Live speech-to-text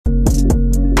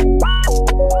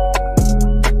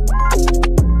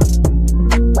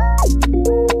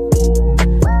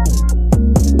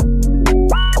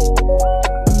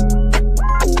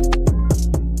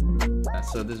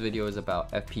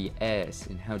FPS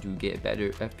and how to get better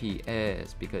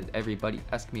FPS, because everybody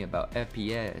asks me about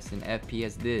FPS and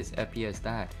FPS this, FPS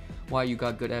that. Why you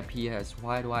got good FPS?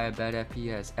 Why do I have bad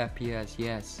FPS? FPS,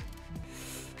 yes.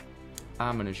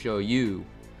 I'm gonna show you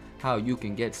how you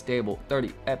can get stable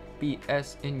 30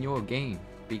 FPS in your game,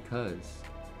 because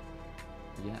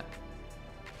yeah,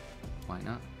 why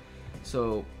not?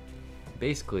 So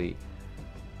basically,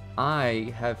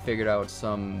 I have figured out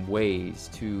some ways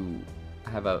to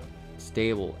have a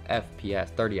stable FPS,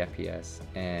 30 FPS,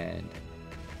 and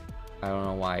I don't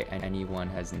know why anyone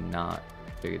has not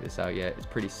figured this out yet. It's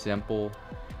pretty simple.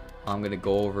 I'm gonna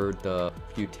go over the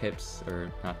few tips,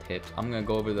 or not tips, I'm gonna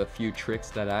go over the few tricks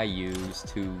that I use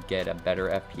to get a better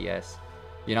FPS.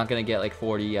 You're not gonna get like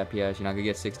 40 FPS, you're not gonna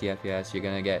get 60 FPS, you're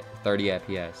gonna get 30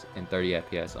 FPS and 30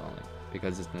 FPS only,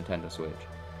 because it's Nintendo Switch.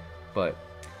 But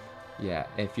yeah,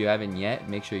 if you haven't yet,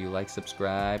 make sure you like,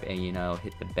 subscribe, and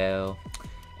hit the bell.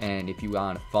 And if you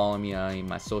want to follow me on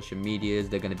my social medias,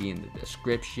 they're gonna be in the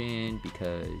description,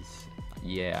 because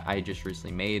yeah, I just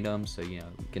recently made them, so you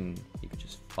can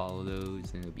just follow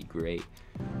those and it'll be great.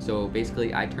 So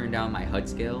basically, I turned down my HUD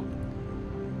scale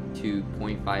to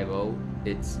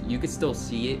 0.50. You can still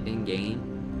see it in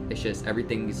game, it's just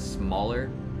everything's smaller,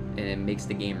 and it makes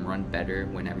the game run better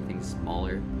when everything's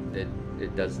smaller.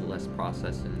 It does less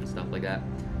processing and stuff like that.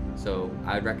 So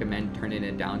I'd recommend turning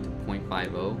it down to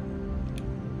 0.50.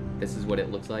 This is what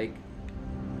it looks like.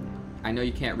 I know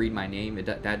you can't read my name,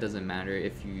 that doesn't matter.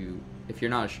 If you're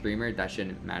not a streamer, that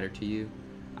shouldn't matter to you.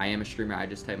 I am a streamer, I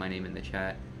just type my name in the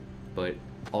chat. But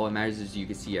all that matters is you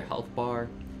can see your health bar,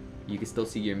 you can still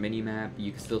see your mini map,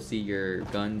 you can still see your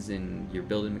guns and your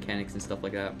building mechanics and stuff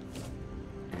like that.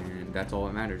 And that's all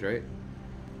that matters, right?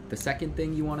 The second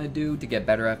thing you want to do to get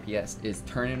better FPS is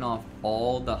turning off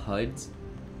all the HUDs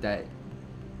that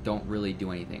don't really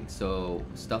do anything. So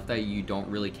stuff that you don't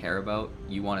really care about,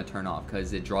 you want to turn off,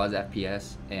 because it draws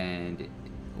FPS, and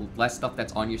less stuff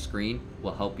that's on your screen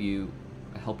will help your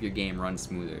game run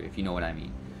smoother, if you know what I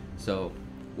mean. So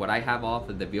what I have off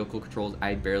of the vehicle controls,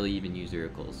 I barely even use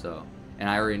vehicles, so, and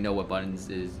I already know what buttons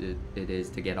it is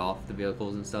to get off the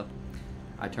vehicles and stuff.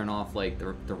 I turn off like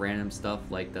the random stuff,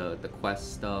 like the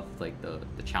quest stuff, like the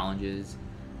challenges.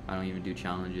 I don't even do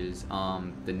challenges.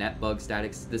 The net bug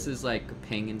statics, this is like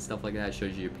ping and stuff like that. It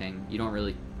shows you your ping. You don't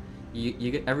really,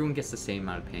 everyone gets the same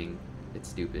amount of ping. It's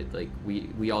stupid. Like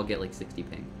we all get like 60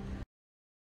 ping.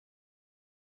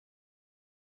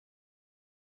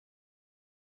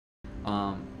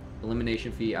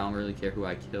 Elimination fee, I don't really care who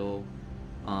I kill.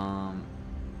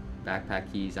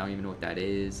 Backpack keys, I don't even know what that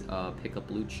is. Pick up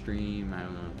loot stream, I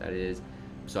don't know what that is.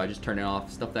 So I just turn it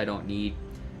off. Stuff that I don't need,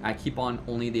 I keep on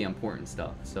only the important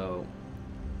stuff. So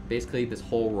basically this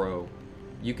whole row,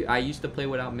 I used to play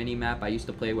without minimap, I used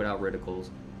to play without reticles.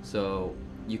 So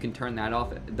you can turn that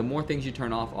off. The more things you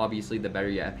turn off, obviously the better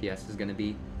your FPS is gonna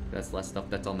be. That's less stuff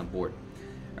that's on the board.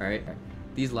 Alright.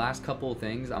 These last couple of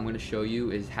things I'm gonna show you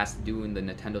has to do in the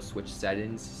Nintendo Switch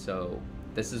settings. So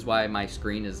this is why my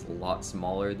screen is a lot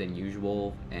smaller than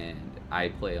usual, and I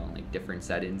play on like different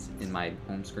settings in my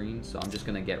home screen. So I'm just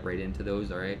gonna get right into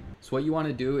those, alright? So what you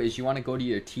wanna do is you wanna go to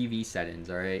your TV settings,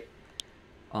 alright?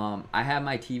 I have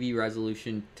my TV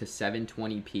resolution to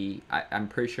 720p. I'm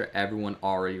pretty sure everyone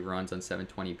already runs on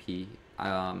 720p.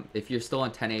 If you're still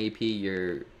on 1080p,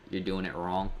 you're doing it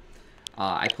wrong.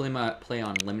 I play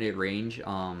on limited range.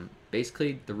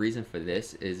 Basically the reason for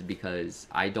this is because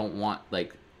I don't want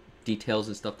like details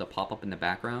and stuff to pop up in the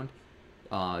background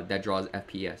that draws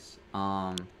FPS.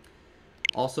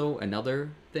 Also, another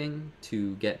thing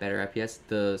to get better FPS,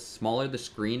 the smaller the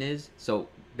screen is. So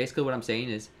basically what I'm saying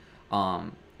is,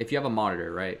 if you have a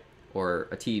monitor, right, or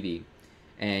a TV,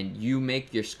 and you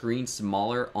make your screen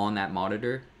smaller on that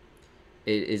monitor,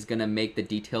 it is gonna make the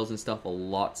details and stuff a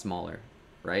lot smaller,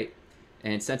 right?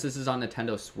 And since this is on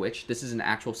Nintendo Switch, this is an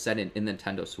actual setting in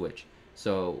Nintendo Switch.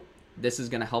 So this is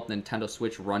gonna help Nintendo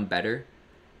Switch run better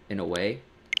in a way.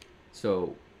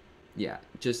 So yeah,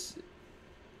 this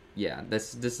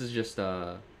is just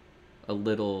a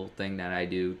little thing that I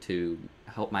do to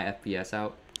help my FPS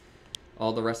out.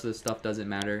 All the rest of the stuff doesn't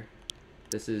matter.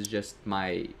 This is just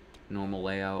my normal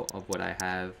layout of what I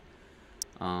have.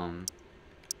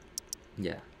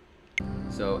 Yeah.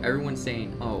 So everyone's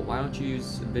saying, oh, why don't you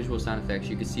use visual sound effects?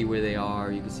 You can see where they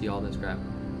are, you can see all this crap.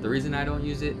 The reason I don't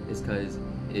use it is because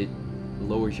it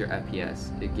lowers your FPS.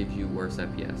 It gives you worse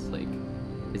FPS. Like,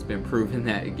 it's been proven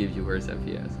that it gives you worse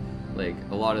FPS. Like,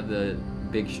 a lot of the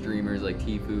big streamers like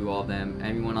Tfue, all them,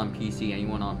 anyone on PC,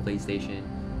 anyone on PlayStation,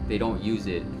 they don't use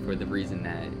it for the reason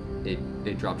that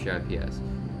it drops your FPS.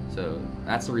 So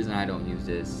that's the reason I don't use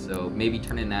this. So maybe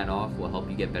turning that off will help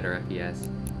you get better FPS.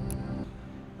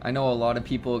 I know a lot of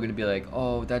people are gonna be like,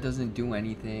 oh, that doesn't do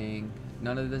anything.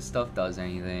 None of this stuff does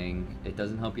anything. It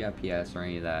doesn't help your FPS or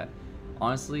any of that.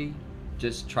 Honestly,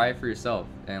 just try it for yourself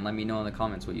and let me know in the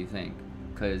comments what you think.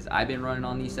 Cause I've been running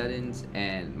on these settings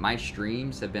and my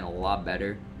streams have been a lot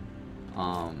better.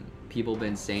 People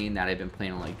been saying that I've been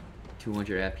playing like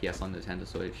 200 FPS on the Nintendo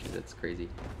Switch. That's crazy.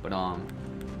 But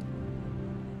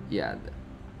yeah,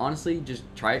 honestly, just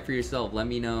try it for yourself. Let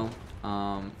me know.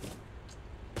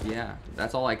 Yeah,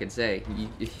 that's all I could say.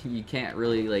 You can't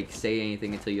really like say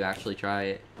anything until you actually try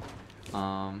it.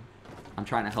 I'm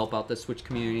trying to help out the Switch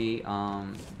community,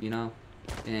 you know.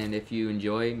 And if you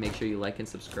enjoy, make sure you like and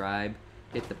subscribe.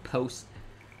 Hit the post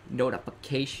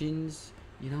notifications,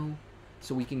 you know,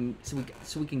 so we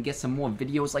can get some more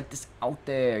videos like this out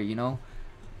there, you know.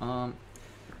 I'm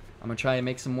gonna try and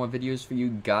make some more videos for you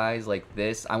guys like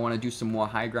this. I want to do some more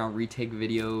high ground retake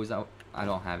videos. I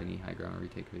don't have any high ground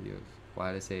retake videos.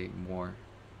 Why did I say more?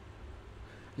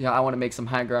 Yeah, I want to make some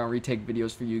high ground retake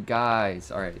videos for you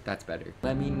guys. Alright, that's better.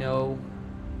 Let me know.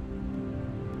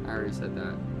 I already said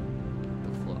that.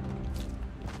 The flow.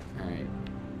 Alright.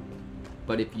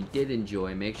 But if you did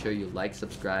enjoy, make sure you like,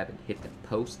 subscribe, and hit the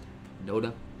post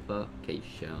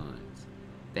notifications.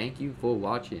 Thank you for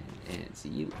watching, and see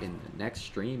you in the next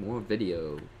stream or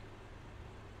video.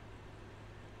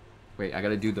 Wait, I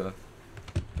gotta do the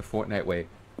Fortnite way.